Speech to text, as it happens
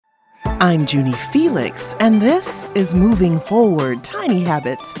I'm Junie Felix, and this is Moving Forward, Tiny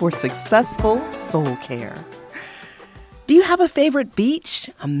Habits for Successful Soul Care. Do you have a favorite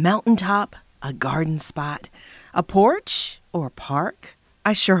beach, a mountaintop, a garden spot, a porch, or a park?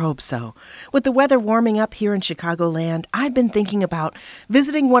 I sure hope so. With the weather warming up here in Chicagoland, I've been thinking about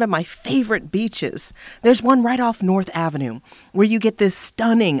visiting one of my favorite beaches. There's one right off North Avenue where you get this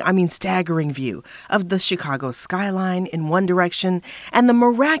staggering view of the Chicago skyline in one direction and the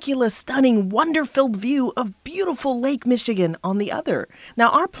miraculous, stunning, wonder-filled view of beautiful Lake Michigan on the other. Now,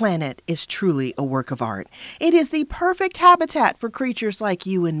 our planet is truly a work of art. It is the perfect habitat for creatures like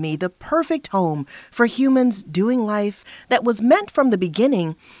you and me, the perfect home for humans doing life that was meant from the beginning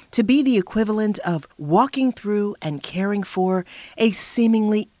to be the equivalent of walking through and caring for a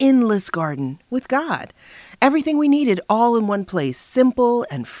seemingly endless garden with God. Everything we needed all in one place, simple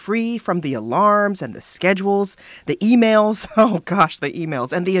and free from the alarms and the schedules, the emails,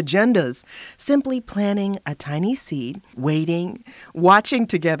 and the agendas. Simply planting a tiny seed, waiting, watching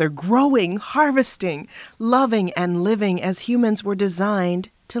together, growing, harvesting, loving, and living as humans were designed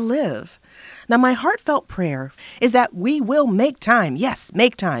to live. Now, my heartfelt prayer is that we will make time, yes,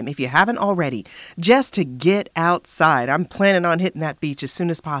 make time, if you haven't already, just to get outside. I'm planning on hitting that beach as soon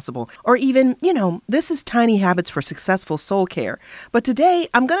as possible. Or even, this is Tiny Habits for Successful Soul Care. But today,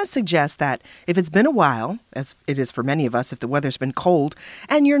 I'm going to suggest that if it's been a while, as it is for many of us if the weather's been cold,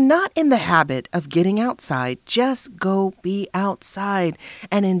 and you're not in the habit of getting outside, just go be outside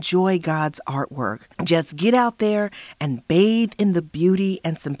and enjoy God's artwork. Just get out there and bathe in the beauty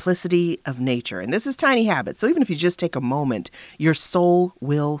and simplicity of nature. And this is Tiny Habits. So even if you just take a moment, your soul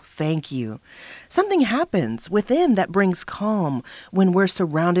will thank you. Something happens within that brings calm when we're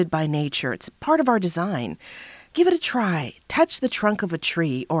surrounded by nature. It's part of our design. Give it a try. Touch the trunk of a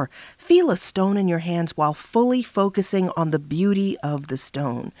tree or feel a stone in your hands while fully focusing on the beauty of the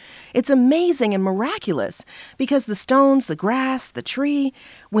stone. It's amazing and miraculous because the stones, the grass, the tree,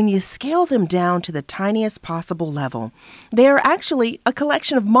 when you scale them down to the tiniest possible level, they are actually a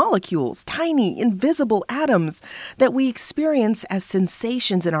collection of molecules, tiny, invisible atoms that we experience as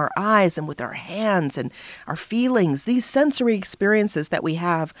sensations in our eyes and with our hands and our feelings. These sensory experiences that we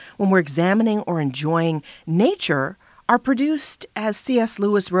have when we're examining or enjoying nature are produced, as C.S.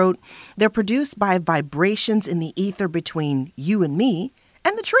 Lewis wrote, they're produced by vibrations in the ether between you and me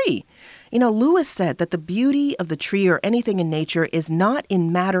and the tree. Lewis said that the beauty of the tree or anything in nature is not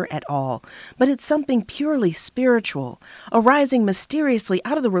in matter at all, but it's something purely spiritual, arising mysteriously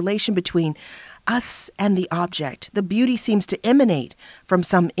out of the relation between us and the object. The beauty seems to emanate from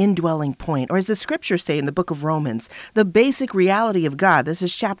some indwelling point, or as the scriptures say in the book of Romans, the basic reality of God, this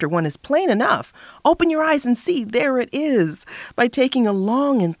is chapter 1, is plain enough. Open your eyes and see, there it is. By taking a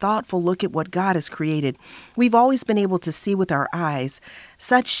long and thoughtful look at what God has created, we've always been able to see with our eyes,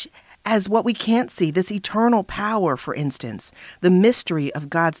 such as what we can't see, this eternal power, for instance, the mystery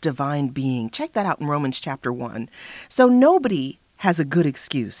of God's divine being. Check that out in Romans chapter 1. So nobody has a good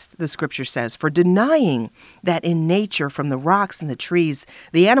excuse, the scripture says, for denying that in nature, from the rocks and the trees,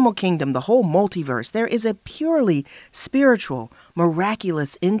 the animal kingdom, the whole multiverse, there is a purely spiritual,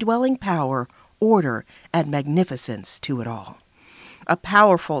 miraculous indwelling power, order, and magnificence to it all. A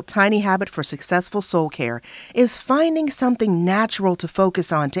powerful, tiny habit for successful soul care is finding something natural to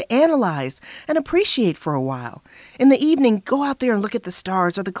focus on, to analyze and appreciate for a while. In the evening, go out there and look at the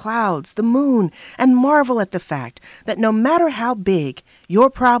stars or the clouds, the moon, and marvel at the fact that no matter how big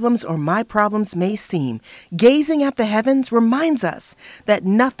your problems or my problems may seem, gazing at the heavens reminds us that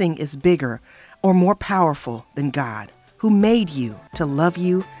nothing is bigger or more powerful than God, who made you to love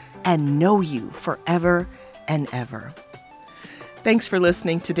you and know you forever and ever. Thanks for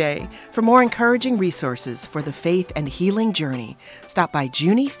listening today. For more encouraging resources for the faith and healing journey, stop by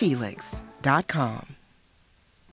JunieFelix.com.